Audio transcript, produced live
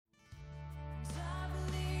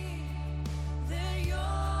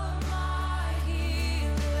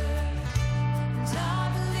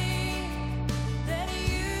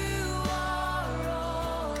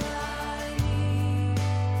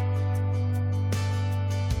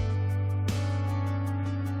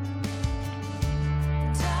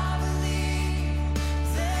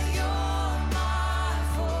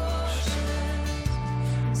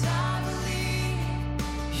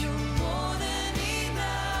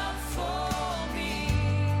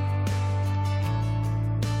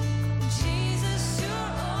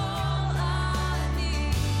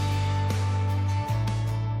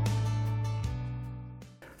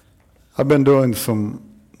I've been doing some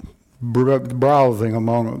browsing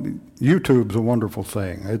among. YouTube's a wonderful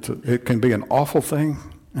thing. It can be an awful thing,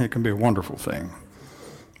 and it can be a wonderful thing.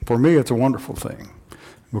 For me, it's a wonderful thing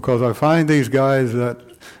because I find these guys that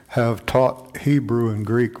have taught Hebrew and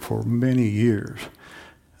Greek for many years,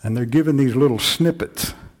 and they're given these little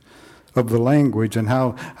snippets of the language and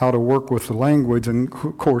how to work with the language. And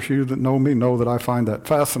of course, you that know me know that I find that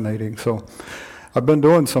fascinating. So I've been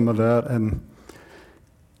doing some of that, and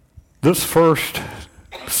this first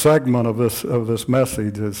segment of this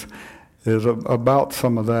message is about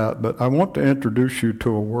some of that. But I want to introduce you to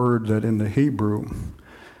a word that in the Hebrew,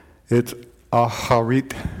 it's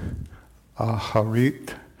aharit.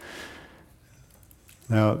 Aharit.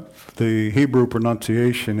 Now, the Hebrew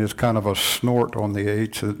pronunciation is kind of a snort on the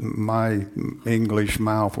H that my English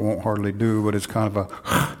mouth won't hardly do, but it's kind of a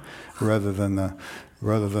rather than the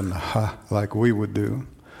ha like we would do.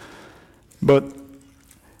 But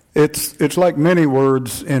it's like many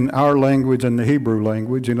words in our language and the Hebrew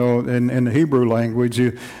language. You know, in the Hebrew language,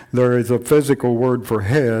 there is a physical word for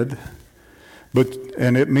head,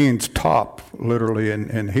 and it means top, literally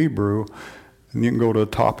in Hebrew. And you can go to the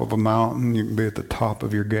top of a mountain. You can be at the top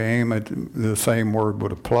of your game. The same word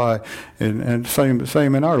would apply, and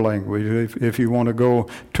same in our language. If you want to go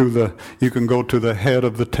you can go to the head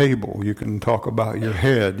of the table. You can talk about your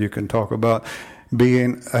head. You can talk about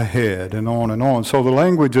being ahead, and on and on. So the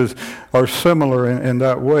languages are similar in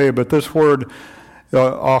that way. But this word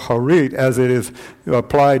aharit, as it is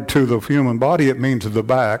applied to the human body, it means the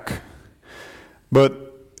back.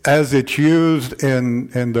 But as it's used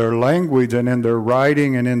in their language and in their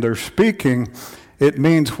writing and in their speaking, it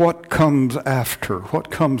means what comes after,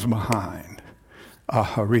 what comes behind.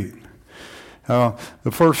 Aharit.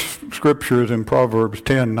 The first scripture is in Proverbs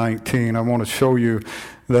 10:19. I want to show you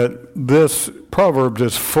that this Proverbs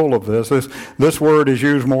is full of this. This word is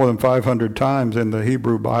used more than 500 times in the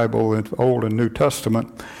Hebrew Bible, in Old and New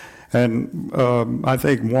Testament. And I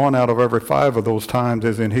think 1 out of every 5 of those times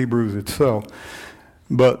is in Hebrews itself.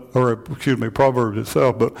 Proverbs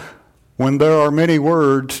itself. But when there are many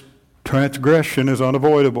words, transgression is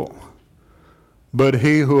unavoidable. But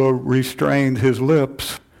he who restrains his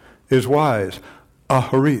lips is wise.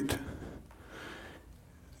 Aharit.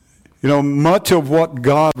 You know, much of what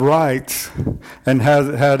God writes and has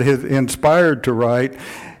had his inspired to write,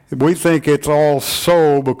 we think it's all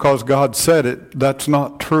so because God said it. That's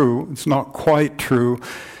not true. It's not quite true.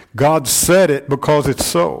 God said it because it's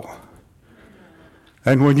so.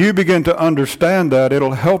 And when you begin to understand that,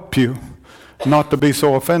 it'll help you not to be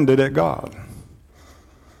so offended at God.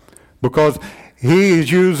 Because he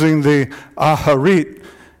is using the aharit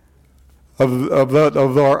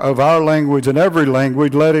of our language and every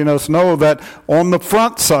language, letting us know that on the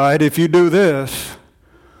front side, if you do this,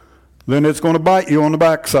 then it's going to bite you on the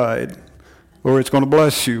backside, or it's going to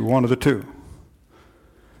bless you, one of the two.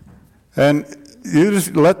 And you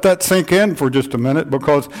just let that sink in for just a minute,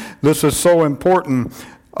 because this is so important.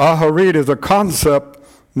 Aharit is a concept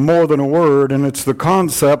more than a word, and it's the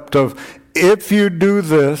concept of if you do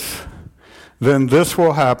this, then this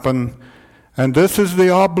will happen. And this is the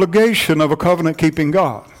obligation of a covenant-keeping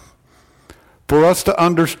God. For us to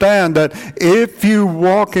understand that if you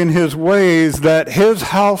walk in his ways, that his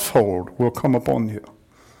household will come upon you.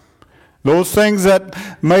 Those things that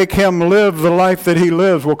make him live the life that he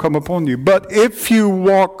lives will come upon you. But if you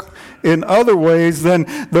walk in other ways, then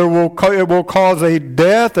it will cause a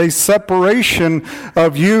death, a separation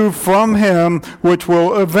of you from him, which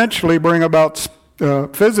will eventually bring about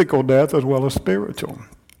physical death as well as spiritual.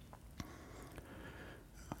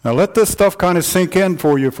 Now let this stuff kind of sink in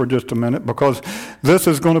for you for just a minute, because this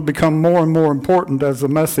is going to become more and more important as the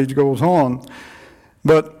message goes on.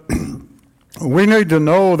 But we need to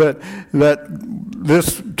know that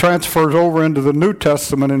this transfers over into the New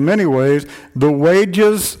Testament in many ways. The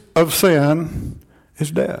wages of sin is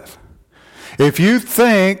death. If you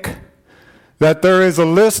think that there is a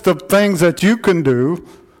list of things that you can do,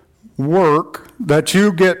 work, that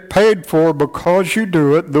you get paid for because you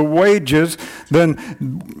do it, the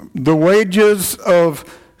wages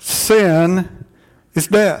of sin is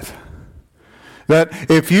death. That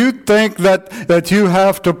if you think that you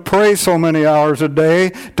have to pray so many hours a day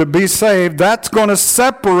to be saved, that's going to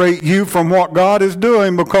separate you from what God is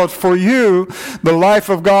doing, because for you, the life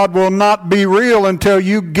of God will not be real until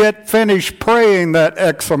you get finished praying that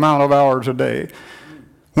X amount of hours a day.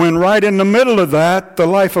 When right in the middle of that, the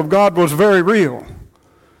life of God was very real,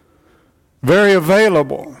 very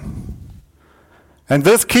available. And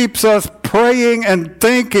this keeps us praying and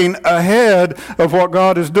thinking ahead of what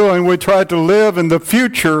God is doing. We try to live in the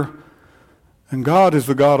future, and God is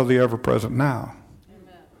the God of the ever-present now.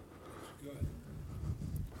 Amen.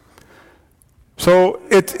 So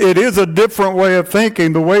it is a different way of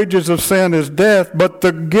thinking. The wages of sin is death, but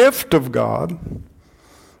the gift of God,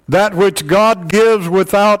 that which God gives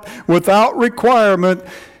without requirement,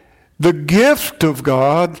 the gift of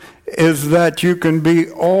God is that you can be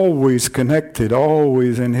always connected,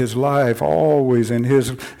 always in His life, always in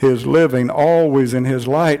His living, always in His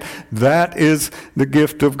light. That is the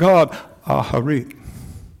gift of God. Aharit.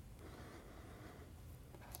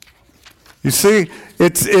 You see,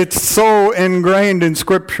 it's so ingrained in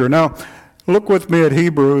Scripture. Now, look with me at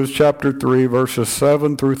Hebrews chapter 3, verses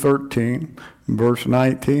 7 through 13, verse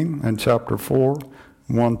 19, and chapter 4,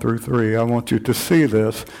 1 through 3. I want you to see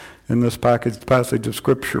this in this passage of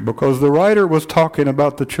Scripture, because the writer was talking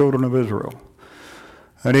about the children of Israel.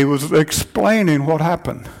 And he was explaining what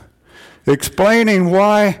happened, explaining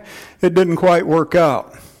why it didn't quite work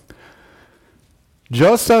out.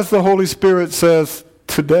 Just as the Holy Spirit says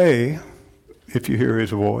today, if you hear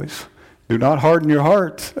His voice, do not harden your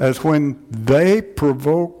hearts as when they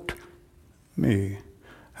provoked me.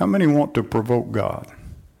 How many want to provoke God?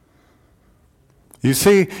 You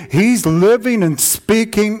see, He's living and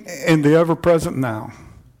speaking in the ever-present now.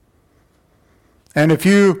 And if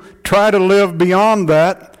you try to live beyond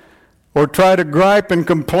that, or try to gripe and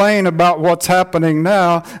complain about what's happening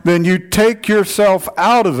now, then you take yourself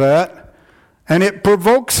out of that, and it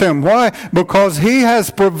provokes Him. Why? Because He has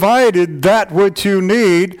provided that which you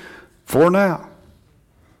need for now.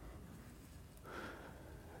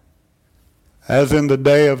 As in the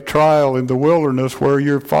day of trial in the wilderness where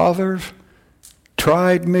your fathers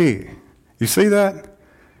tried me. You see that?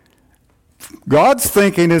 God's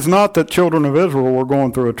thinking is not that children of Israel were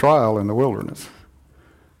going through a trial in the wilderness.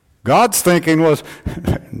 God's thinking was,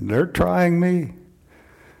 they're trying me.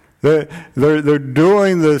 They're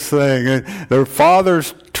doing this thing. Their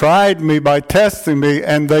fathers tried me by testing me,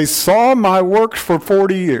 and they saw my works for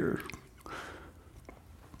 40 years.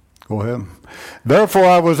 Go ahead. Therefore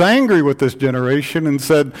I was angry with this generation and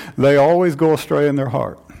said, they always go astray in their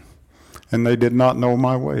heart, and they did not know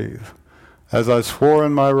my ways. As I swore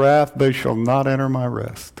in my wrath, they shall not enter my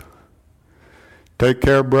rest. Take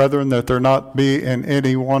care, brethren, that there not be in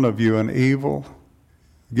any one of you an evil.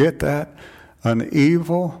 Get that? An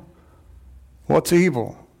evil. What's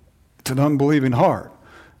evil? It's an unbelieving heart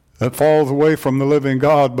that falls away from the living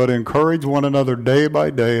God, but encourage one another day by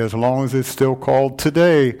day, as long as it's still called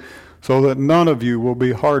today, so that none of you will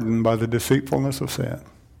be hardened by the deceitfulness of sin.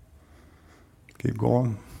 Keep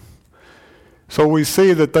going. So we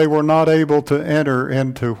see that they were not able to enter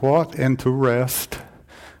into what? Into rest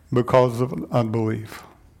because of unbelief.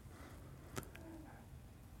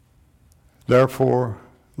 Therefore,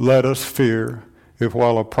 let us fear, if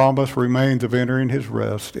while a promise remains of entering His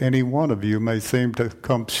rest, any one of you may seem to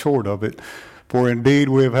come short of it. For indeed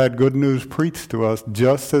we have had good news preached to us,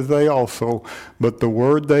 just as they also, but the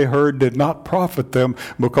word they heard did not profit them,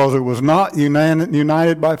 because it was not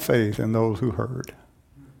united by faith in those who heard.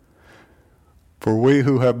 For we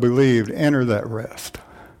who have believed enter that rest.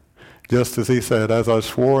 Just as He said, as I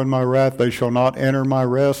swore in my wrath, they shall not enter my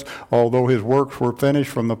rest, although His works were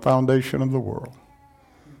finished from the foundation of the world.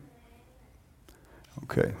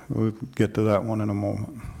 Okay, we'll get to that one in a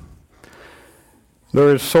moment.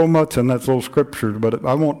 There is so much in that little scriptures, but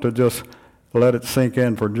I want to just let it sink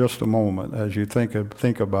in for just a moment as you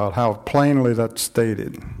think about how plainly that's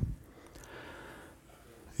stated.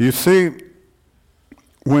 You see,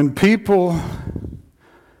 when people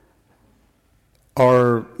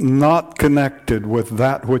are not connected with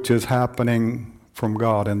that which is happening from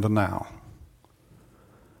God in the now,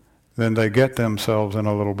 then they get themselves in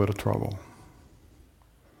a little bit of trouble.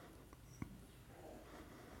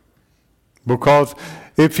 Because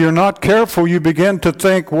if you're not careful, you begin to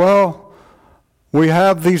think, well, we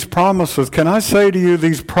have these promises. Can I say to you,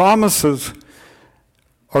 these promises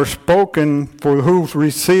are spoken for who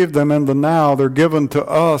received them in the now. They're given to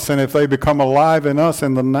us, and if they become alive in us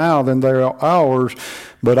in the now, then they're ours.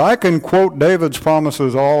 But I can quote David's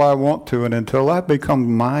promises all I want to, and until that becomes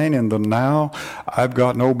mine in the now, I've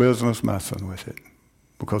got no business messing with it,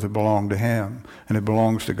 because it belonged to Him, and it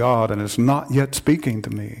belongs to God, and it's not yet speaking to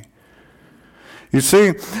me. You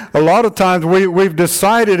see, a lot of times we've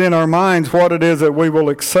decided in our minds what it is that we will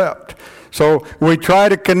accept. So we try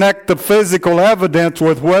to connect the physical evidence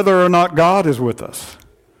with whether or not God is with us.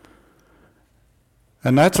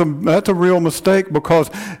 And that's a real mistake, because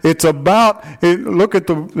it's about, look at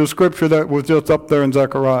the scripture that was just up there in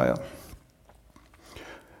Zechariah.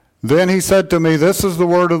 Then he said to me, this is the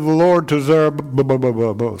word of the Lord to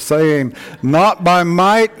Zerubbabel, saying, not by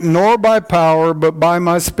might nor by power, but by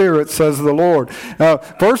my Spirit, says the Lord. Now,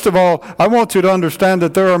 first of all, I want you to understand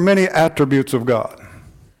that there are many attributes of God.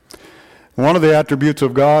 One of the attributes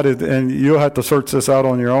of God is, and you'll have to search this out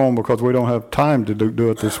on your own because we don't have time to do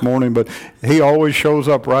it this morning, but he always shows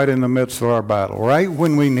up right in the midst of our battle. Right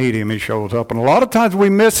when we need him, he shows up. And a lot of times we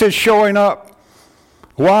miss his showing up.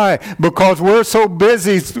 Why? Because we're so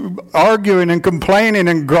busy arguing and complaining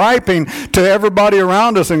and griping to everybody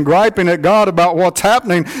around us and griping at God about what's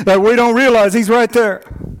happening that we don't realize he's right there.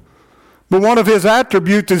 But one of his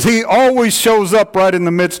attributes is he always shows up right in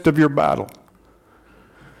the midst of your battle.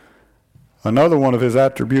 Another one of his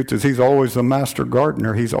attributes is he's always the master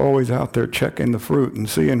gardener. He's always out there checking the fruit and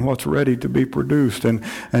seeing what's ready to be produced and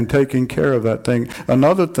taking care of that thing.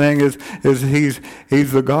 Another thing is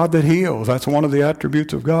he's the God that heals. That's one of the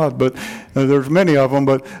attributes of God. But there's many of them.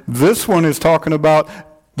 But this one is talking about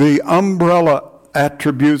the umbrella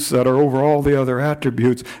attributes that are over all the other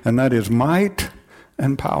attributes, and that is might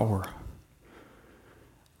and power.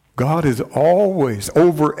 God is always,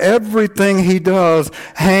 over everything he does,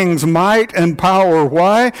 hangs might and power.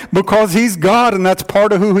 Why? Because he's God, and that's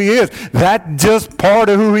part of who he is. That's just part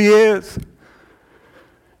of who he is.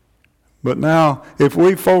 But now, if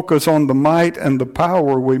we focus on the might and the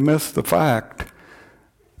power, we miss the fact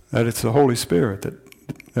that it's the Holy Spirit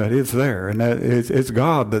that is there, and that it's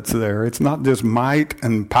God that's there. It's not just might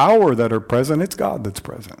and power that are present, it's God that's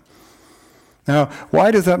present. Now,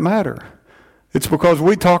 why does that matter? It's because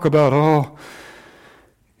we talk about, oh,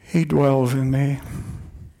 he dwells in me.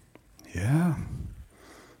 Yeah.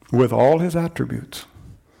 With all his attributes,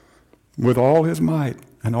 with all his might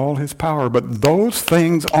and all his power. But those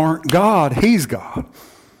things aren't God. He's God.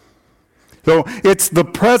 So it's the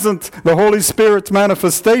presence, the Holy Spirit's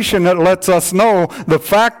manifestation that lets us know, the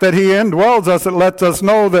fact that he indwells us, it lets us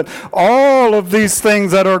know that all of these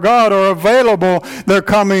things that are God are available. They're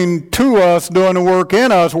coming to us, doing the work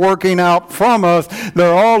in us, working out from us.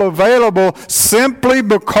 They're all available simply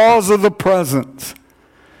because of the presence.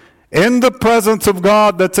 In the presence of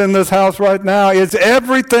God that's in this house right now is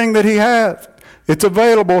everything that he has. It's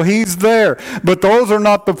available. He's there. But those are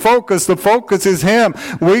not the focus. The focus is him.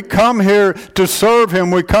 We come here to serve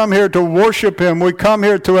him. We come here to worship him. We come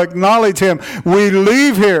here to acknowledge him. We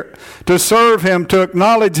leave here to serve him, to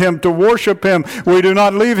acknowledge him, to worship him. We do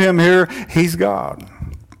not leave him here. He's God.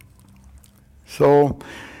 So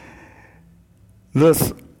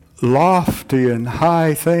this lofty and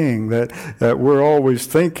high thing that we're always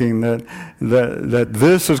thinking that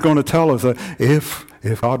this is going to tell us that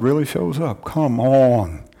if God really shows up, come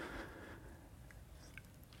on.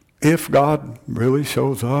 If God really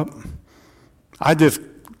shows up, I just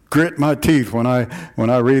grit my teeth when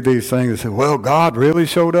I read these things and say, well, God really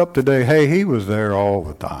showed up today. Hey, he was there all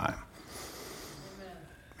the time.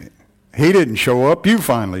 Amen. He didn't show up, you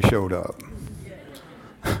finally showed up.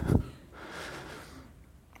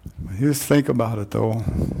 Just think about it, though.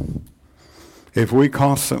 If we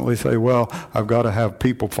constantly say, well, I've got to have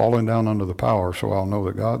people falling down under the power so I'll know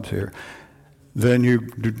that God's here, then you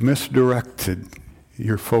misdirected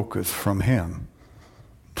your focus from him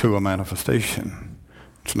to a manifestation.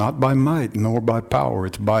 It's not by might nor by power.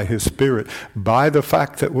 It's by his Spirit. By the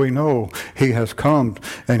fact that we know he has come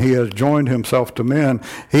and he has joined himself to men,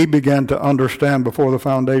 he began to understand before the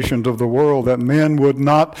foundations of the world that men would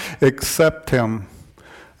not accept him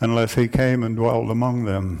unless he came and dwelled among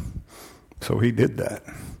them. So he did that,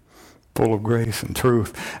 full of grace and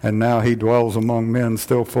truth. And now he dwells among men,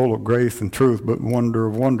 still full of grace and truth. But wonder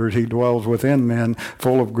of wonders, he dwells within men,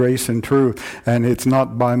 full of grace and truth. And it's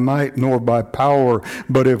not by might nor by power.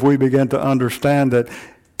 But if we begin to understand that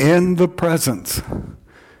in the presence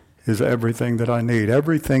is everything that I need,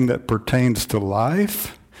 everything that pertains to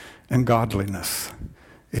life and godliness,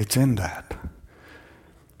 it's in that.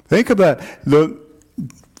 Think of that. The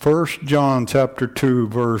 1 John chapter 2,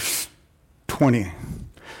 verse 20.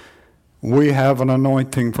 We have an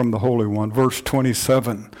anointing from the Holy One. Verse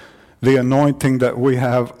 27. The anointing that we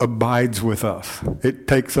have abides with us. It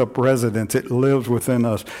takes up residence. It lives within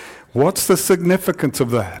us. What's the significance of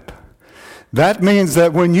that? That means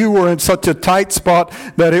that when you were in such a tight spot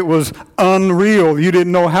that it was unreal, you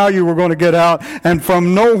didn't know how you were going to get out, and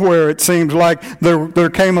from nowhere it seems like there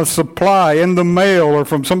came a supply in the mail or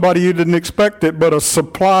from somebody you didn't expect it, but a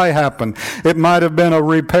supply happened. It might have been a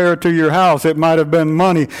repair to your house. It might have been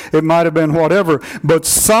money. It might have been whatever, but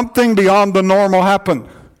something beyond the normal happened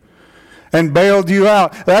and bailed you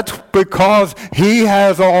out. That's because he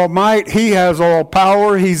has all might. He has all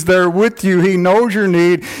power. He's there with you. He knows your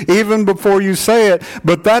need even before you say it.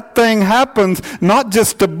 But that thing happens not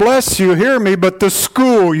just to bless you, hear me, but to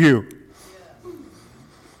school you.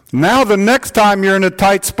 Now the next time you're in a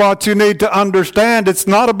tight spot, you need to understand it's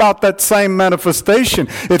not about that same manifestation.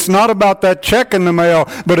 It's not about that check in the mail,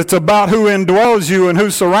 but it's about who indwells you and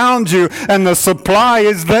who surrounds you, and the supply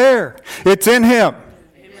is there. It's in Him.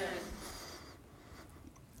 Amen.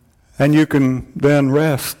 And you can then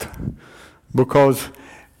rest, because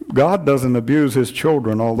God doesn't abuse His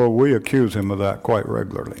children, although we accuse Him of that quite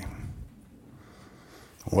regularly.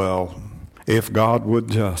 Well, if God would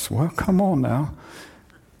just, well, come on now.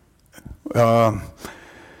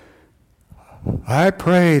 I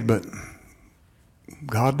prayed, but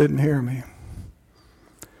God didn't hear me.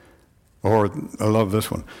 Or, I love this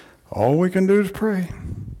one, all we can do is pray.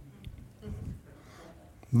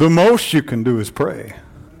 The most you can do is pray.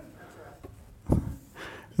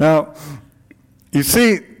 Now, you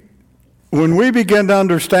see, when we begin to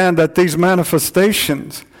understand that these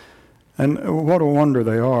manifestations, and what a wonder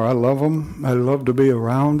they are. I love them. I love to be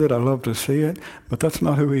around it. I love to see it. But that's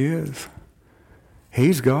not who He is.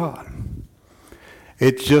 He's God.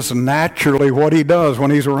 It's just naturally what He does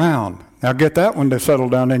when He's around. Now get that one to settle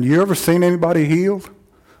down in. You ever seen anybody healed?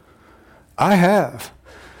 I have.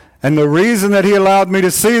 And the reason that He allowed me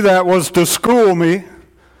to see that was to school me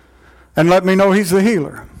and let me know He's the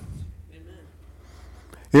healer. Amen.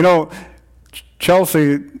 You know,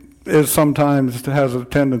 Chelsea sometimes has a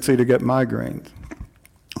tendency to get migraines.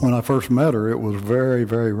 When I first met her, it was very,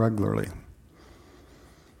 very regularly.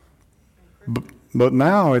 But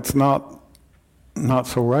now it's not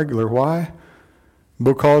so regular. Why?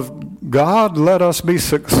 Because God let us be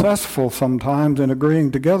successful sometimes in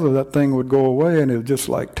agreeing together that thing would go away, and it was just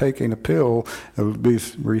like taking a pill. It would be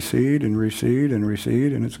recede and recede and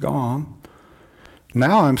recede, and it's gone.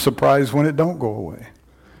 Now I'm surprised when it don't go away.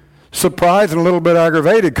 Surprised and a little bit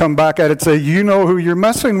aggravated, come back at it and say, you know who you're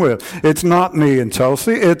messing with. It's not me and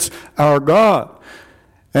Chelsea, it's our God.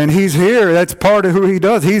 And He's here. That's part of who He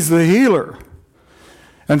does. He's the healer.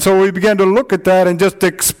 And so we begin to look at that and just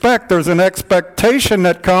expect. There's an expectation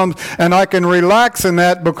that comes, and I can relax in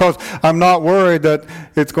that because I'm not worried that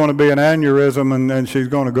it's going to be an aneurysm and she's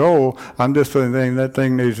going to go. I'm just thinking that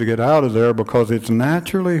thing needs to get out of there because it's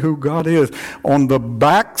naturally who God is. On the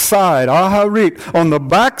backside, aharit, on the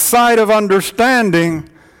backside of understanding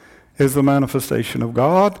is the manifestation of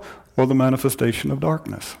God or the manifestation of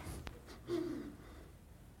darkness.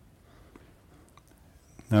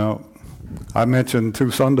 Now, I mentioned 2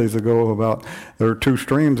 Sundays ago about there are 2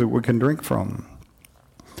 streams that we can drink from.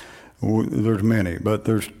 There's many, but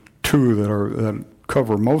there's 2 that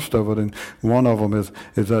cover most of it, and one of them is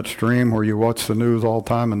that stream where you watch the news all the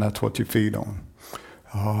time, and that's what you feed on.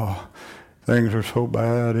 Oh, things are so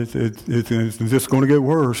bad. It's just going to get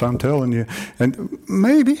worse, I'm telling you. And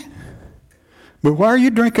maybe, but why are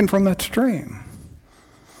you drinking from that stream?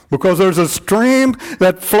 Because there's a stream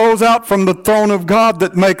that flows out from the throne of God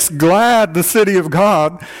that makes glad the city of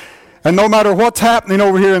God. And no matter what's happening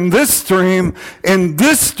over here in this stream,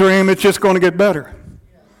 it's just going to get better.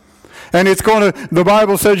 And the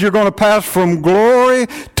Bible says you're going to pass from glory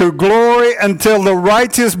to glory until the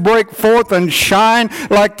righteous break forth and shine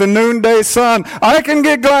like the noonday sun. I can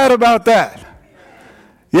get glad about that.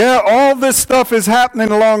 Yeah, all this stuff is happening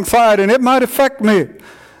alongside, and it might affect me.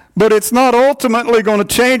 But it's not ultimately going to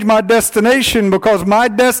change my destination, because my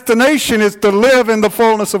destination is to live in the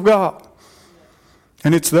fullness of God.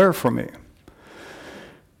 And it's there for me.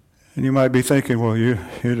 And you might be thinking, well, you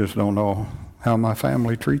just don't know how my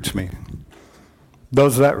family treats me.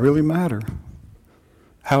 Does that really matter?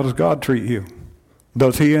 How does God treat you?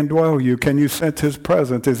 Does He indwell you? Can you sense His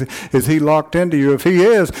presence? Is He locked into you? If He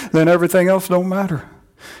is, then everything else don't matter.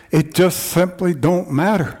 It just simply don't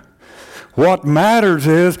matter. What matters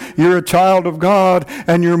is you're a child of God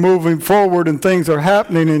and you're moving forward and things are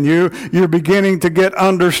happening in you. You're beginning to get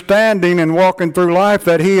understanding and walking through life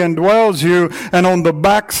that He indwells you. And on the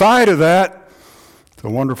backside of that, it's a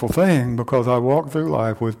wonderful thing, because I walk through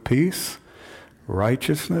life with peace,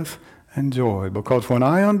 righteousness, and joy. Because when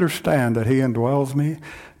I understand that He indwells me, it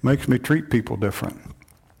makes me treat people different.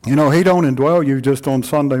 You know, He don't indwell you just on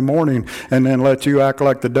Sunday morning and then let you act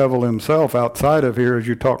like the devil himself outside of here as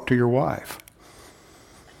you talk to your wife,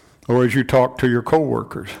 or as you talk to your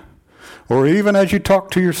coworkers, or even as you talk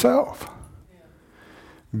to yourself.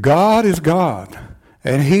 God is God,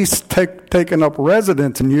 and He's taken up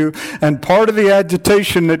residence in you, and part of the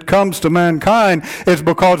agitation that comes to mankind is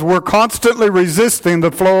because we're constantly resisting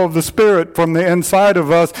the flow of the Spirit from the inside of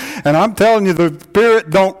us, and I'm telling you, the Spirit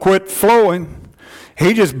don't quit flowing.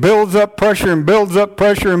 He just builds up pressure and builds up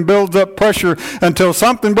pressure and builds up pressure until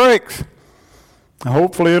something breaks.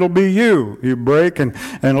 Hopefully it'll be you. You break and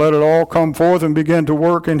let it all come forth and begin to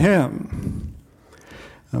work in Him.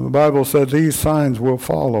 And the Bible said these signs will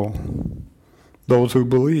follow those who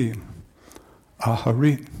believe.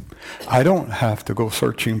 Aharit. I don't have to go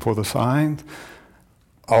searching for the signs.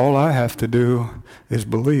 All I have to do is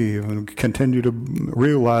believe and continue to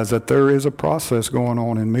realize that there is a process going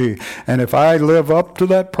on in me. And if I live up to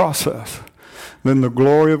that process, then the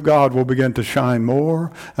glory of God will begin to shine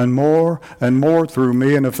more and more and more through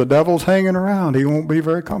me. And if the devil's hanging around, he won't be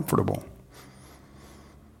very comfortable.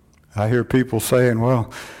 I hear people saying,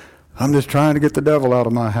 well, I'm just trying to get the devil out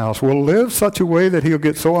of my house. Well, live such a way that he'll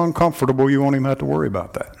get so uncomfortable you won't even have to worry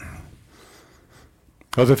about that.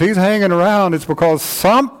 Because if he's hanging around, it's because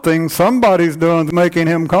somebody's doing is making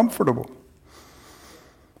him comfortable.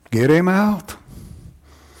 Get him out.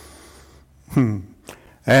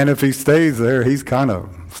 And if he stays there, he's kind of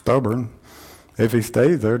stubborn. If he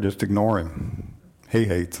stays there, just ignore him. He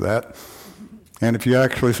hates that. And if you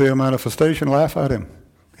actually see a manifestation, laugh at him.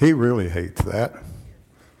 He really hates that.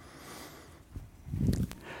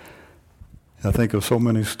 I think of so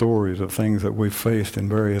many stories of things that we've faced in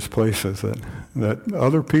various places that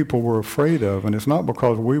other people were afraid of. And it's not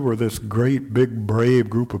because we were this great, big, brave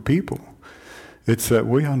group of people. It's that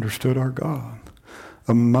we understood our God.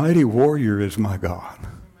 A mighty warrior is my God.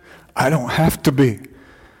 I don't have to be.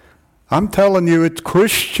 I'm telling you, it's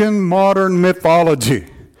Christian modern mythology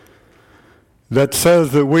that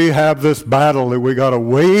says that we have this battle that we got to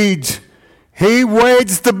wage. He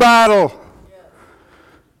waged the battle.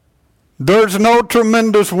 There's no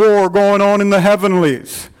tremendous war going on in the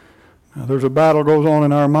heavenlies. Now, there's a battle goes on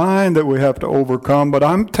in our mind that we have to overcome, but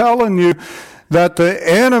I'm telling you that the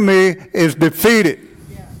enemy is defeated.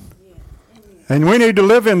 And we need to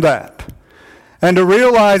live in that. And to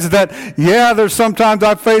realize that, yeah, there's sometimes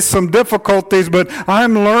I face some difficulties, but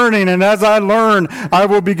I'm learning, and as I learn, I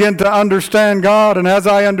will begin to understand God. And as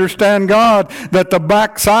I understand God, that the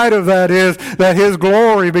backside of that is that His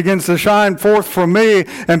glory begins to shine forth from me,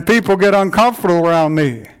 and people get uncomfortable around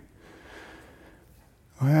me.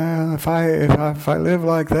 Well, if I live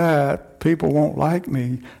like that, people won't like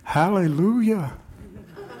me. Hallelujah.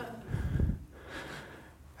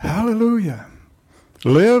 Hallelujah.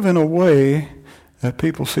 Live in a way that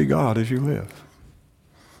people see God as you live.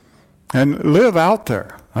 And live out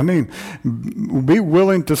there. I mean, be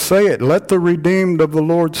willing to say it. Let the redeemed of the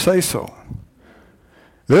Lord say so.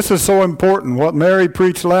 This is so important. What Mary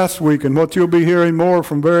preached last week and what you'll be hearing more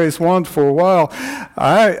from various ones for a while.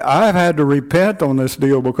 I've had to repent on this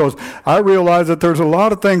deal because I realize that there's a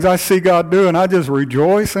lot of things I see God do and I just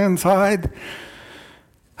rejoice inside.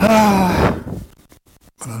 But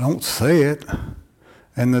I don't say it.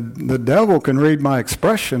 And the devil can read my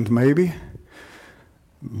expressions maybe,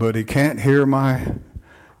 but he can't hear my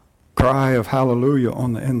cry of hallelujah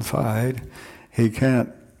on the inside. He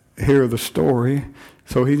can't hear the story.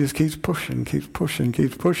 So he just keeps pushing,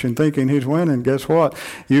 thinking he's winning. Guess what?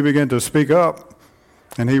 You begin to speak up,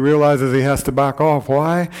 and he realizes he has to back off.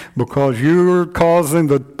 Why? Because you're causing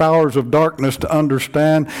the powers of darkness to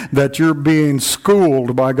understand that you're being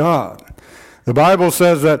schooled by God. The Bible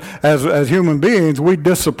says that as human beings, we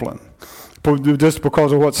discipline just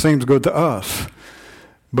because of what seems good to us.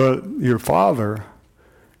 But your Father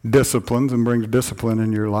disciplines and brings discipline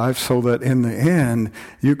in your life so that in the end,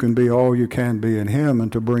 you can be all you can be in Him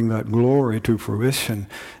and to bring that glory to fruition.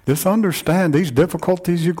 Just understand these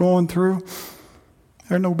difficulties you're going through,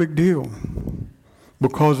 they're no big deal.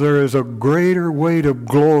 Because there is a greater weight of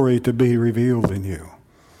glory to be revealed in you.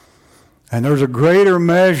 And there's a greater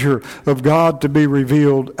measure of God to be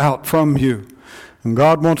revealed out from you. And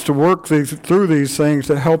God wants to work through these things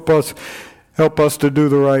to help us to do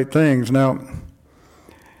the right things. Now,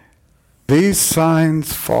 these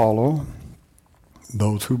signs follow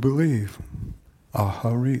those who believe.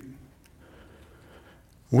 Aharit.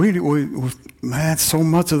 Man, so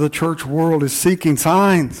much of the church world is seeking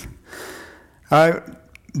signs.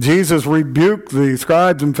 Jesus rebuked the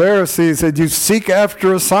scribes and Pharisees, said, you seek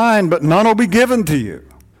after a sign, but none will be given to you.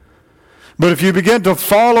 But if you begin to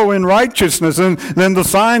follow in righteousness, then the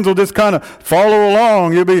signs will just kind of follow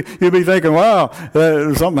along. You'll be thinking, wow,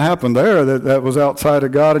 something happened there that was outside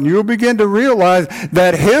of God. And you'll begin to realize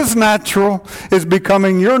that His natural is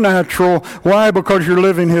becoming your natural. Why? Because you're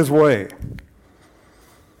living His way.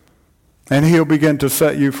 And He'll begin to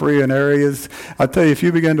set you free in areas. I tell you, if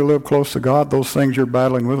you begin to live close to God, those things you're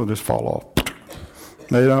battling with will just fall off.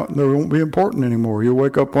 They won't be important anymore. You'll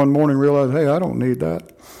wake up one morning and realize, hey, I don't need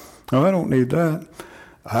that. No, I don't need that.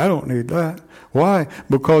 I don't need that. Why?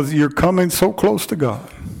 Because you're coming so close to God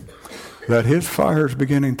that His fire is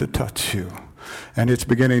beginning to touch you. And it's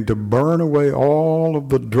beginning to burn away all of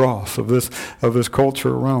the dross of this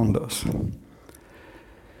culture around us.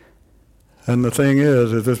 And the thing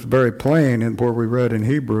is it's very plain in where we read in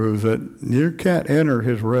Hebrews that you can't enter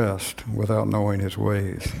his rest without knowing his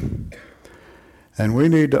ways. And we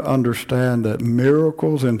need to understand that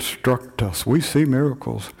miracles instruct us. We see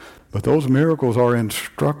miracles, but those miracles are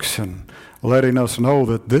instruction, letting us know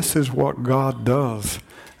that this is what God does,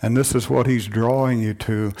 and this is what he's drawing you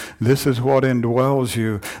to. This is what indwells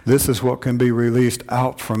you. This is what can be released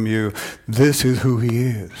out from you. This is who he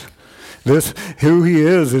is. Who he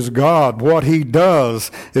is God. What he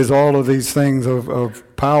does is all of these things of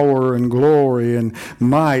power and glory and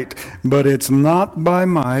might, but it's not by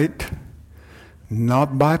might,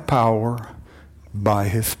 not by power, by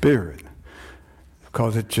his Spirit.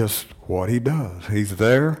 Because it's just what he does. He's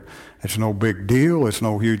there. It's no big deal. It's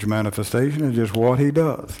no huge manifestation. It's just what he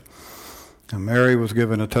does. And Mary was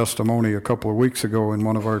giving a testimony a couple of weeks ago in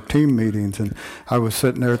one of our team meetings, and I was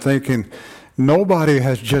sitting there thinking, nobody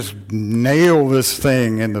has just nailed this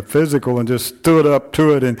thing in the physical and just stood up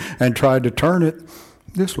to it and tried to turn it.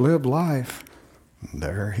 Just live life.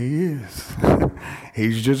 There he is.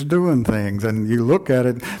 He's just doing things. And you look at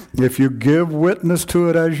it, if you give witness to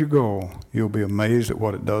it as you go, you'll be amazed at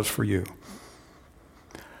what it does for you.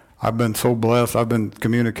 I've been so blessed. I've been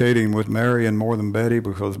communicating with Mary and more than Betty,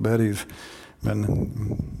 because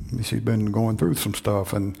she's been going through some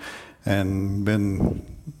stuff and been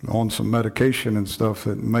on some medication and stuff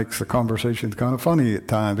that makes the conversations kind of funny at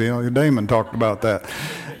times. You know, Damon talked about that.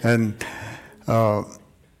 And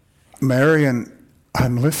Mary, and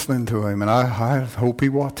I'm listening to him, and I hope he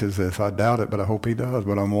watches this. I doubt it, but I hope he does.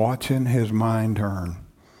 But I'm watching his mind turn.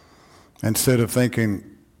 Instead of thinking,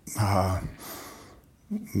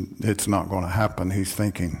 it's not going to happen, he's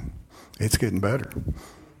thinking, it's getting better.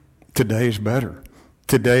 Today's better.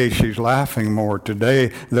 Today she's laughing more.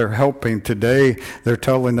 Today they're helping. Today they're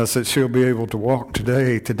telling us that she'll be able to walk.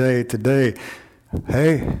 Today.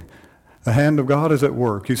 Hey, the hand of God is at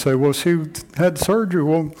work. You say, well, she had surgery.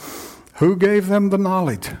 Well, who gave them the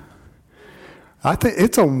knowledge? I think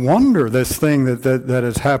it's a wonder, this thing that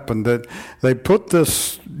has happened, that they put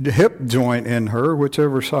this hip joint in her,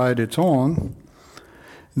 whichever side it's on,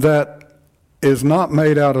 that is not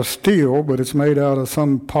made out of steel, but it's made out of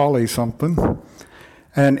some poly something.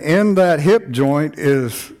 And in that hip joint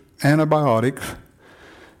is antibiotics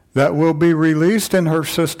that will be released in her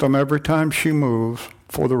system every time she moves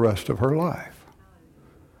for the rest of her life.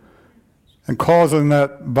 And causing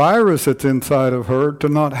that virus that's inside of her to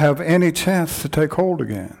not have any chance to take hold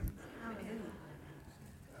again.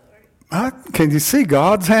 Can you see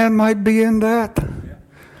God's hand might be in that?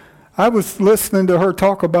 I was listening to her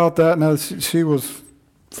talk about that, and she was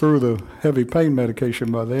through the heavy pain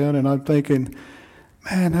medication by then, and I'm thinking,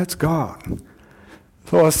 man, that's God.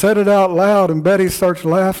 So I said it out loud, and Betty starts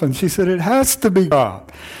laughing. She said, it has to be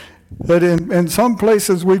God. That in some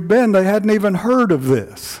places we've been, they hadn't even heard of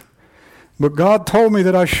this. But God told me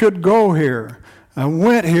that I should go here. I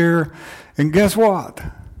went here, and guess what?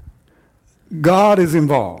 God is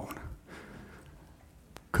involved.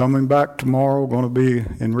 Coming back tomorrow, going to be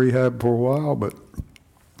in rehab for a while, but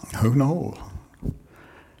who knows?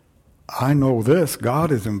 I know this,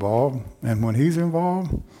 God is involved, and when he's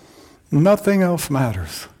involved, nothing else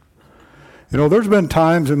matters. You know, there's been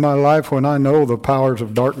times in my life when I know the powers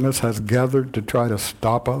of darkness has gathered to try to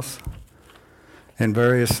stop us in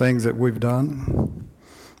various things that we've done.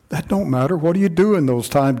 That don't matter. What do you do in those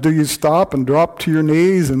times? Do you stop and drop to your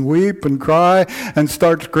knees and weep and cry and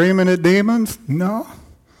start screaming at demons? No.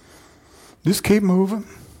 Just keep moving.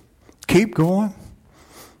 Keep going.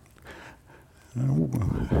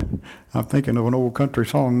 I'm thinking of an old country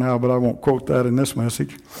song now, but I won't quote that in this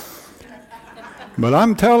message. But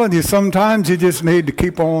I'm telling you, sometimes you just need to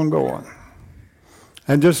keep on going.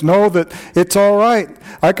 And just know that it's all right.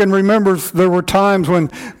 I can remember there were times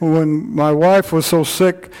when my wife was so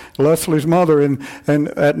sick, Leslie's mother, and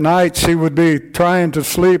at night she would be trying to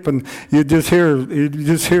sleep, and you just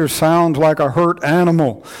hear sounds like a hurt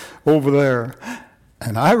animal over there.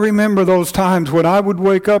 And I remember those times when I would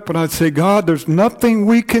wake up and I'd say, God, there's nothing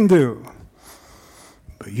we can do,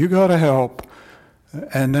 but you got to help.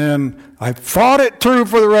 And then I fought it through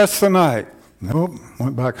for the rest of the night. Nope,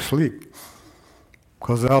 went back to sleep.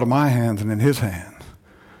 Because it's out of my hands and in his hands.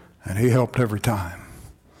 And he helped every time.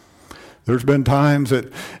 There's been times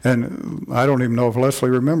that, and I don't even know if Leslie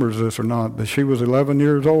remembers this or not, but she was 11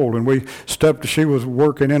 years old, and she was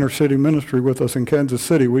working inner city ministry with us in Kansas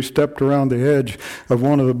City. We stepped around the edge of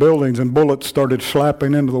one of the buildings, and bullets started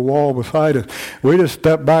slapping into the wall beside us. We just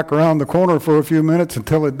stepped back around the corner for a few minutes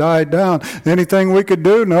until it died down. Anything we could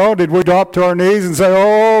do? No. Did we drop to our knees and say,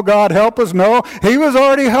 oh, God, help us? No. He was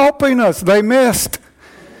already helping us. They missed.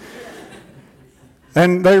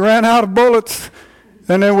 And they ran out of bullets.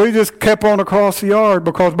 And then we just kept on across the yard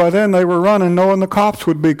because by then they were running knowing the cops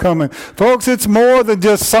would be coming. Folks, it's more than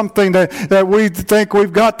just something that we think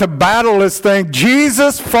we've got to battle this thing.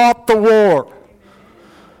 Jesus fought the war.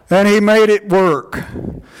 And he made it work.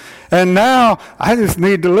 And now I just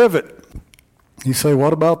need to live it. You say,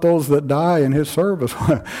 what about those that die in his service?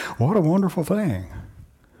 What a wonderful thing.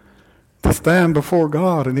 To stand before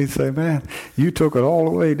God and he'd say, man, you took it all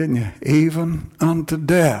away, didn't you? Even unto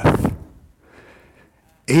death.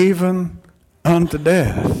 Even unto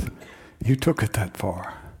death. You took it that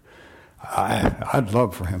far. I'd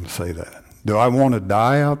love for him to say that. Do I want to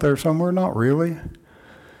die out there somewhere? Not really.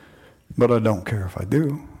 But I don't care if I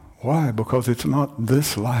do. Why? Because it's not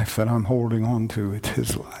this life that I'm holding on to. It's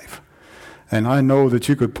his life. And I know that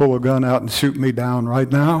you could pull a gun out and shoot me down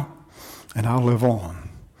right now, and I'll live on.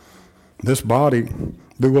 This body,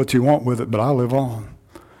 do what you want with it, but I'll live on.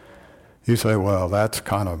 You say, well, that's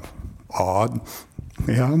kind of odd.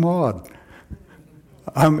 Yeah, I'm odd.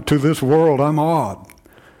 To this world, I'm odd.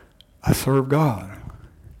 I serve God.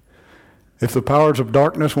 If the powers of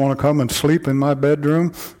darkness want to come and sleep in my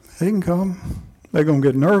bedroom, they can come. They're going to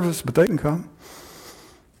get nervous, but they can come.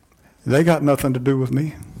 They got nothing to do with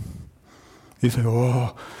me. You say,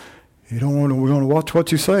 oh, you don't want to, we're going to watch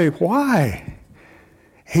what you say. Why?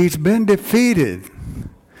 He's been defeated.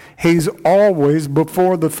 He's always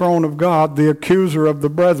before the throne of God, the accuser of the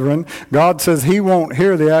brethren. God says he won't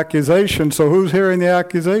hear the accusation, so who's hearing the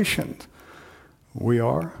accusations? We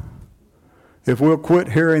are. If we'll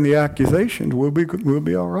quit hearing the accusations, we'll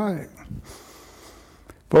be all right.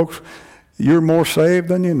 Folks, you're more saved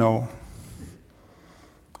than you know,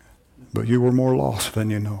 but you were more lost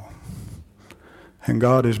than you know. And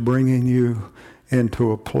God is bringing you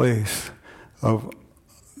into a place of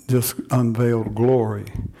just unveiled glory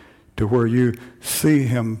to where you see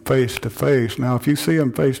him face to face. Now, if you see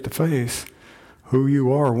him face to face, who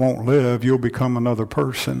you are won't live. You'll become another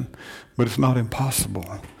person, but it's not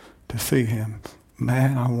impossible to see him.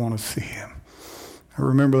 Man, I want to see him. I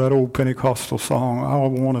remember that old Pentecostal song, I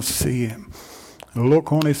want to see him.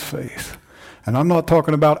 Look on his face. And I'm not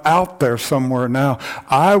talking about out there somewhere now.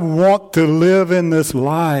 I want to live in this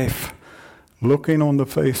life looking on the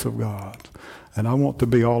face of God. And I want to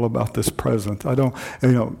be all about this present.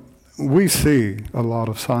 We see a lot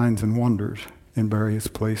of signs and wonders in various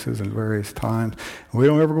places and various times. We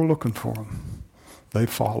don't ever go looking for them. They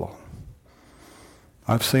follow.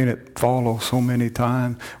 I've seen it follow so many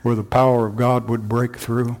times where the power of God would break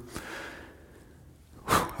through.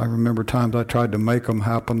 I remember times I tried to make them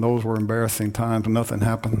happen. Those were embarrassing times. Nothing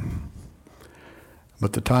happened.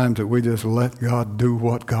 But the times that we just let God do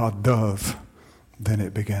what God does, then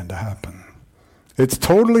it began to happen. It's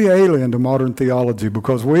totally alien to modern theology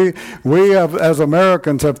because we have, as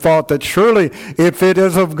Americans, have thought that surely if it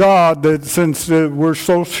is of God, that since we're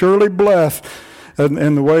so surely blessed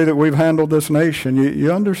in the way that we've handled this nation,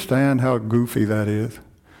 you understand how goofy that is.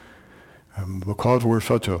 Because we're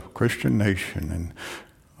such a Christian nation, and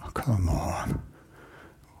come on.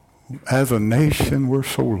 As a nation, we're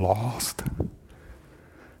so lost.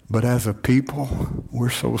 But as a people, we're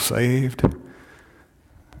so saved.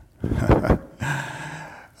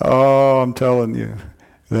 Oh, I'm telling you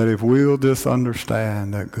that if we'll just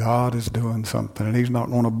understand that God is doing something, and he's not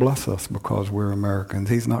going to bless us because we're Americans.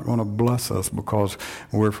 He's not going to bless us because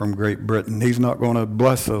we're from Great Britain. He's not going to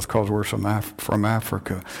bless us because we're from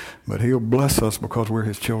Africa. But he'll bless us because we're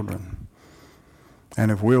his children. And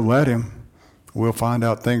if we'll let him, we'll find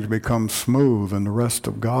out things become smooth and the rest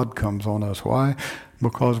of God comes on us. Why?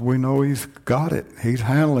 Because we know he's got it. He's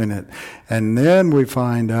handling it. And then we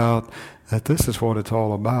find out that this is what it's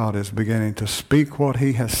all about, is beginning to speak what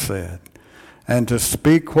he has said and to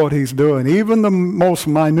speak what he's doing, even the most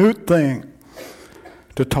minute thing,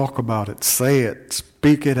 to talk about it, say it,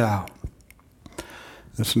 speak it out.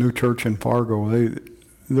 This new church in Fargo,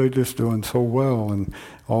 they're just doing so well, and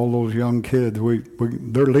all those young kids,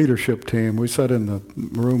 their leadership team, we sat in the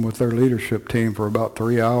room with their leadership team for about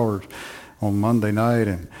 3 hours on Monday night,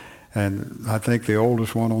 and I think the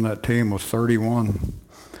oldest one on that team was 31.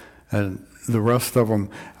 And the rest of them,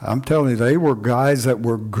 I'm telling you, they were guys that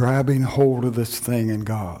were grabbing hold of this thing in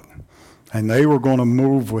God. And they were going to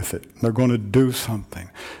move with it. They're going to do something.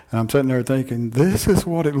 And I'm sitting there thinking, this is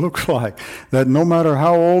what it looks like. That no matter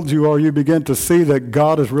how old you are, you begin to see that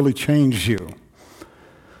God has really changed you.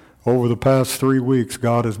 Over the past 3 weeks,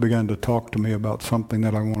 God has begun to talk to me about something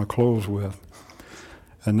that I want to close with.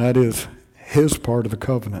 And that is his part of the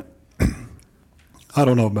covenant. I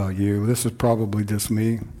don't know about you. This is probably just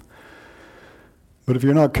me. But if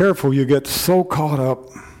you're not careful, you get so caught up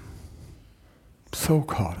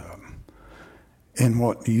in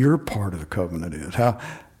what your part of the covenant is.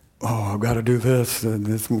 I've got to do this, and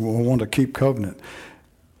this, I want to keep covenant.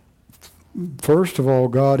 First of all,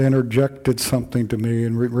 God interjected something to me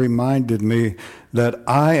and reminded me that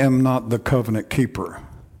I am not the covenant keeper.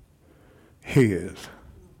 He is.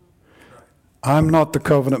 I'm not the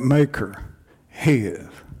covenant maker. He is.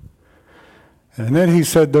 And then he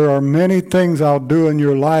said, there are many things I'll do in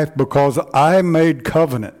your life because I made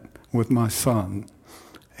covenant with my son.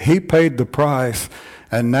 He paid the price,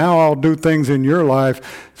 and now I'll do things in your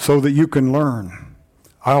life so that you can learn.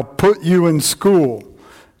 I'll put you in school.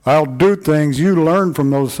 I'll do things. You learn from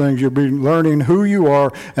those things. You'll be learning who you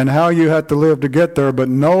are and how you have to live to get there, but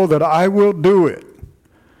know that I will do it.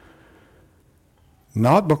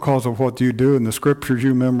 Not because of what you do and the scriptures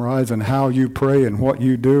you memorize and how you pray and what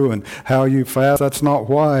you do and how you fast. That's not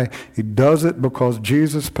why. He does it because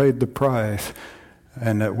Jesus paid the price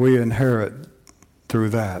and that we inherit through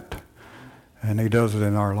that. And he does it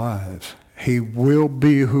in our lives. He will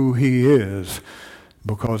be who he is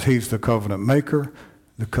because he's the covenant maker,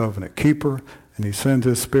 the covenant keeper, and he sends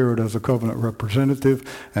his spirit as a covenant representative.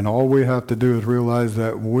 And all we have to do is realize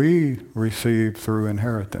that we receive through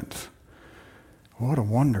inheritance. What a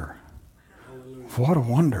wonder. What a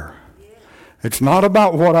wonder. It's not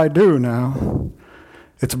about what I do now.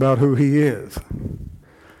 It's about who he is.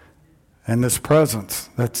 And this presence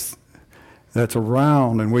that's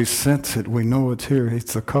around, and we sense it. We know it's here.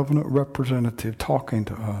 It's the covenant representative talking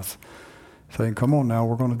to us, saying, come on now,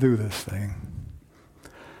 we're going to do this thing.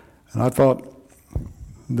 And I thought,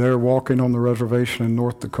 they're walking on the reservation in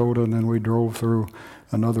North Dakota, and then we drove through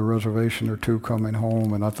another reservation or two coming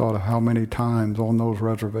home, and I thought of how many times on those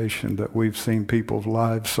reservations that we've seen people's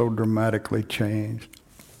lives so dramatically changed.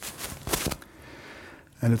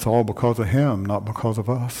 And it's all because of him, not because of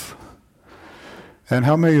us. And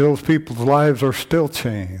how many of those people's lives are still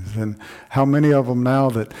changed, and how many of them now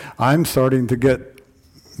that I'm starting to get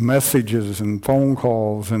messages and phone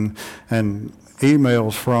calls and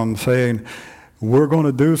emails from saying, we're going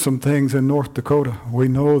to do some things in North Dakota. We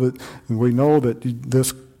know that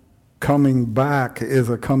this coming back is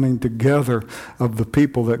a coming together of the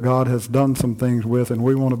people that God has done some things with, and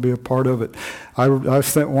we want to be a part of it. I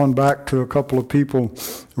sent one back to a couple of people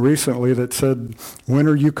recently that said, when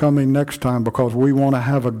are you coming next time? Because we want to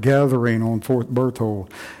have a gathering on Fort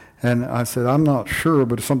Berthold. And I said, I'm not sure,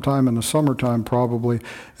 but sometime in the summertime probably.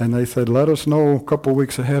 And they said, let us know a couple of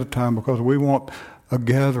weeks ahead of time because we want a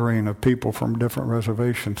gathering of people from different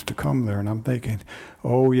reservations to come there. And I'm thinking,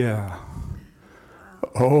 oh yeah.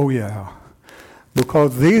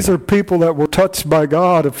 Because these are people that were touched by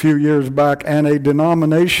God a few years back, and a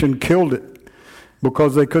denomination killed it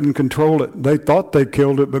because they couldn't control it. They thought they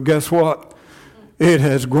killed it, but guess what? It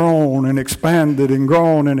has grown and expanded and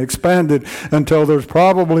grown and expanded until there's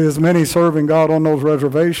probably as many serving God on those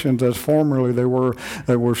reservations as formerly they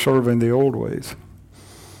were serving the old ways.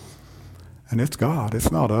 And it's God.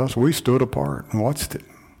 It's not us. We stood apart and watched it.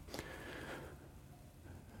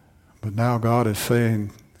 But now God is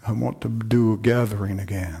saying, I want to do a gathering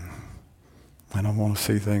again. And I want to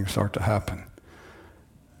see things start to happen.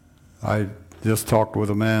 I just talked with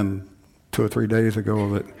a man 2 or 3 days ago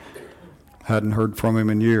that hadn't heard from him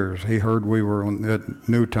in years. He heard we were at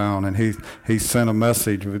Newtown, and he sent a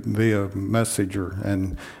message via messenger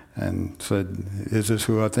and said, is this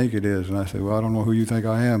who I think it is? And I said, well, I don't know who you think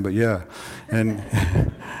I am, but yeah. And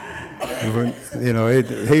you know,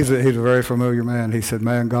 he's a very familiar man. He said,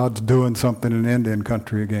 man, God's doing something in Indian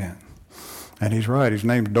country again. And he's right. His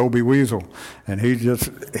name's Dobie Weasel. And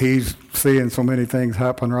he's seeing so many things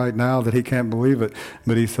happen right now that he can't believe it.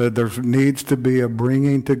 But he said there needs to be a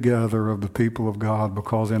bringing together of the people of God,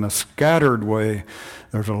 because in a scattered way,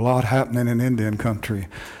 there's a lot happening in Indian country.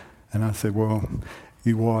 And I said, well,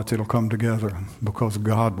 you watch, it'll come together, because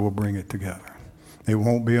God will bring it together. It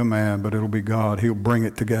won't be a man, but it'll be God. He'll bring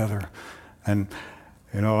it together. And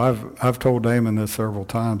you know, I've told Damon this several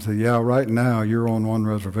times, that yeah, right now you're on one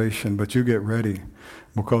reservation, but you get ready,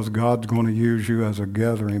 because God's going to use you as a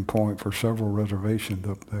gathering point for several reservations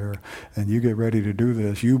up there. And you get ready to do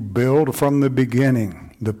this. You build from the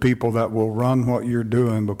beginning the people that will run what you're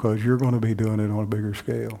doing, because you're going to be doing it on a bigger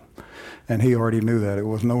scale. And he already knew that. It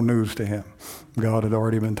was no news to him. God had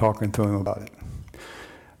already been talking to him about it.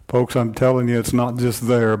 Folks, I'm telling you, it's not just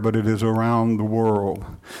there, but it is around the world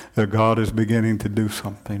that God is beginning to do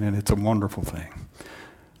something, and it's a wonderful thing.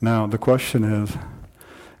 Now, the question is,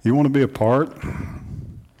 you want to be a part,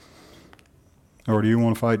 or do you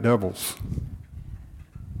want to fight devils?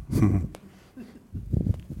 You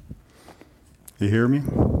hear me?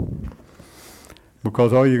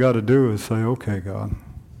 Because all you got to do is say, okay, God,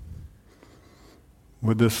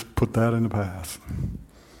 We'll just put that in the past.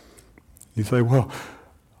 You say, well,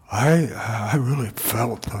 I really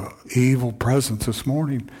felt the evil presence this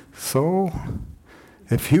morning. So,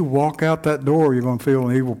 if you walk out that door, you're going to feel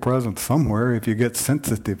an evil presence somewhere if you get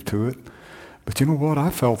sensitive to it. But you know what? I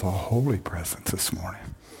felt a holy presence this morning.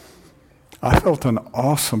 I felt an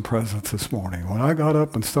awesome presence this morning. When I got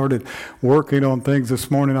up and started working on things this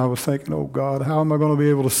morning, I was thinking, oh God, how am I going to be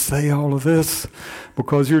able to say all of this?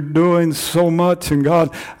 Because you're doing so much, and God,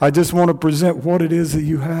 I just want to present what it is that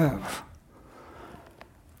you have.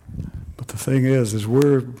 But the thing is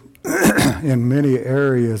we're in many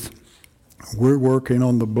areas, we're working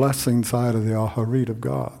on the blessing side of the Aharit of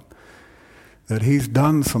God. That he's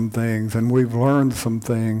done some things, and we've learned some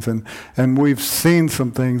things, and we've seen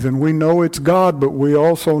some things, and we know it's God, but we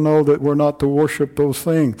also know that we're not to worship those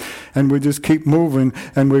things. And we just keep moving,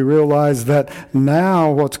 and we realize that now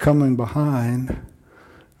what's coming behind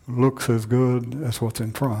looks as good as what's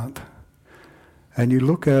in front. And you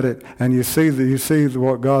look at it, and you see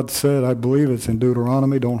what God said. I believe it's in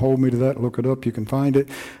Deuteronomy. Don't hold me to that. Look it up. You can find it.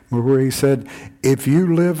 Where he said, if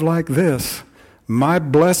you live like this, my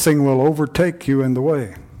blessing will overtake you in the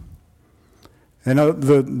way. And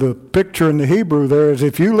the picture in the Hebrew there is,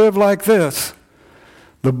 if you live like this,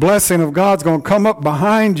 the blessing of God's going to come up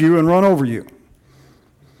behind you and run over you.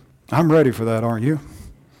 I'm ready for that, aren't you?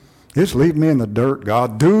 Just leave me in the dirt,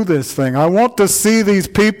 God. Do this thing. I want to see these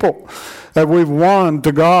people that we've won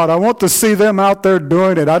to God. I want to see them out there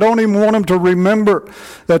doing it. I don't even want them to remember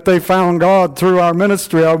that they found God through our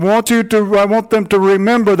ministry. I want them to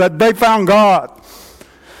remember that they found God.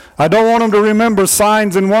 I don't want them to remember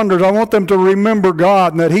signs and wonders. I want them to remember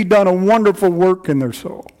God and that he done a wonderful work in their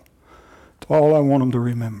soul. That's all I want them to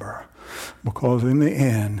remember. Because in the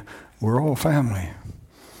end, we're all family.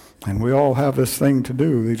 And we all have this thing to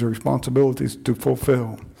do, these responsibilities to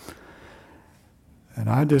fulfill. And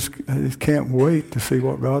I just can't wait to see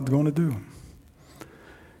what God's going to do.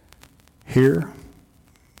 Here,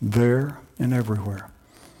 there, and everywhere.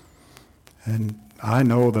 And I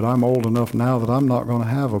know that I'm old enough now that I'm not going to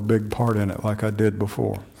have a big part in it like I did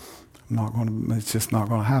before. It's just not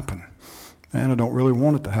going to happen. And I don't really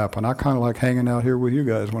want it to happen. I kind of like hanging out here with you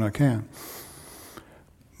guys when I can.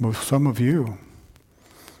 But some of you,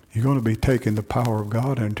 you're going to be taking the power of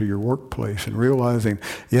God into your workplace and realizing,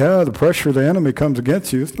 yeah, the pressure of the enemy comes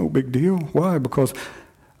against you. It's no big deal. Why? Because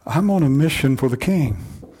I'm on a mission for the King.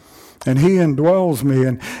 And he indwells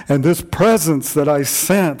me. And this presence that I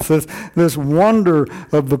sense, this wonder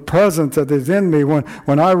of the presence that is in me,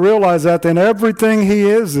 when I realize that, then everything he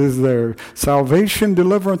is there. Salvation,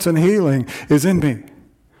 deliverance, and healing is in me.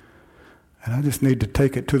 And I just need to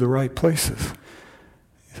take it to the right places.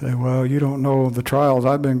 You say, well, you don't know the trials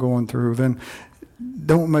I've been going through. Then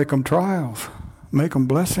don't make them trials. Make them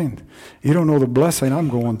blessings. You don't know the blessing I'm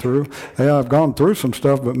going through. Yeah, I've gone through some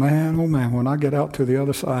stuff, but man, oh man, when I get out to the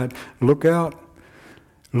other side, look out.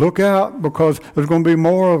 Look out, because there's going to be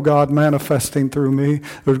more of God manifesting through me.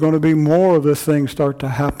 There's going to be more of this thing start to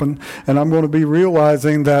happen. And I'm going to be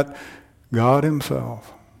realizing that God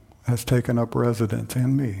himself has taken up residence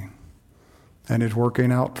in me and is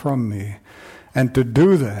working out from me. And to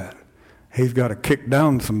do that, he's got to kick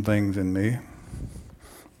down some things in me.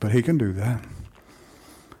 But he can do that.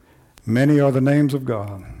 Many are the names of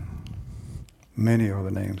God. Many are the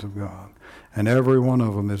names of God. And every one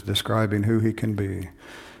of them is describing who he can be.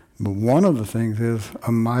 But one of the things is,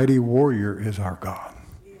 a mighty warrior is our God.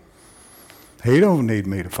 He don't need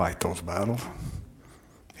me to fight those battles.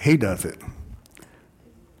 He does it.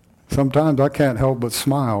 Sometimes I can't help but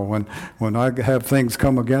smile when I have things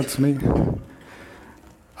come against me.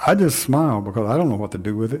 I just smile because I don't know what to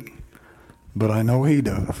do with it. But I know he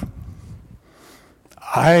does.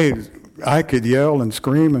 I could yell and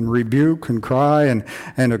scream and rebuke and cry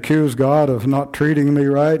and accuse God of not treating me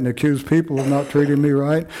right and accuse people of not treating me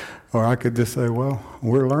right. Or I could just say, well,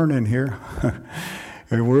 we're learning here.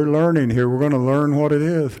 And we're learning here. We're going to learn what it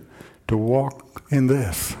is to walk in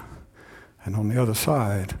this. And on the other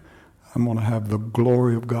side, I'm going to have the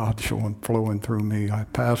glory of God flowing through me. I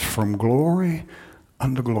pass from glory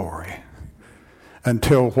unto glory.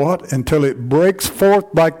 Until what? Until it breaks forth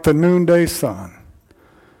like the noonday sun.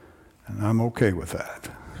 And I'm okay with that.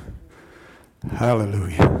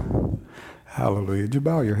 Hallelujah. Hallelujah. Would you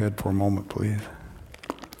bow your head for a moment, please?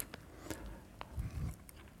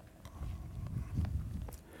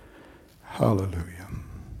 Hallelujah.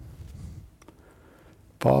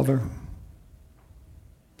 Father,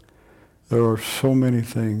 there are so many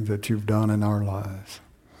things that you've done in our lives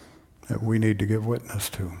that we need to give witness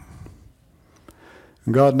to.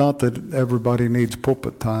 God, not that everybody needs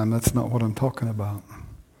pulpit time. That's not what I'm talking about.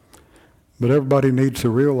 But everybody needs to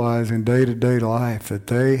realize in day-to-day life that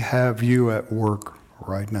they have you at work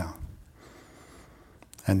right now,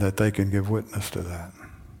 and that they can give witness to that.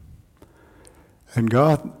 And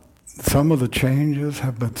God, some of the changes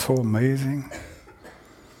have been so amazing.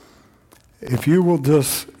 If you will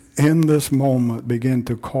just, in this moment, begin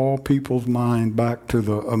to call people's mind back to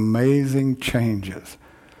the amazing changes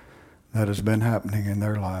that has been happening in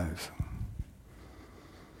their lives.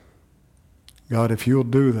 God, if you'll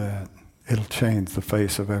do that, it'll change the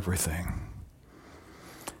face of everything.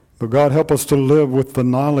 But God, help us to live with the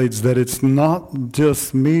knowledge that it's not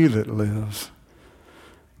just me that lives,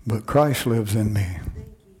 but Christ lives in me.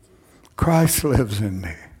 Christ lives in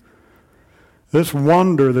me. This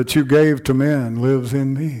wonder that you gave to men lives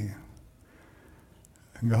in me.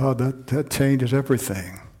 And God, that changes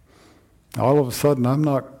everything. All of a sudden, I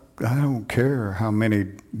don't care how many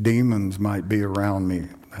demons might be around me.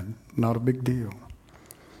 Not a big deal.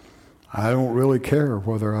 I don't really care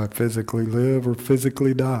whether I physically live or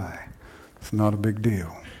physically die. It's not a big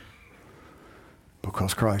deal.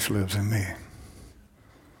 Because Christ lives in me.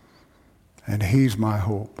 And He's my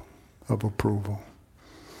hope of approval.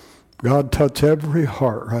 God, touch every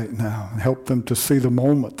heart right now and help them to see the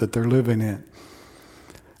moment that they're living in.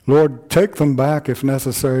 Lord, take them back if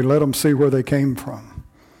necessary. Let them see where they came from.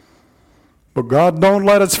 But God, don't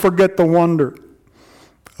let us forget the wonder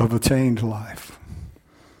of a changed life.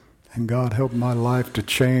 And God, help my life to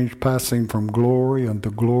change, passing from glory unto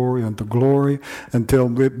glory unto glory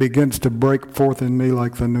until it begins to break forth in me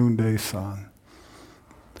like the noonday sun.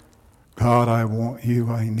 God, I want you,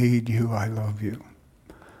 I need you, I love you.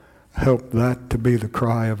 Help that to be the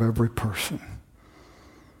cry of every person.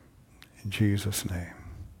 In Jesus' name,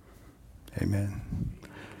 amen.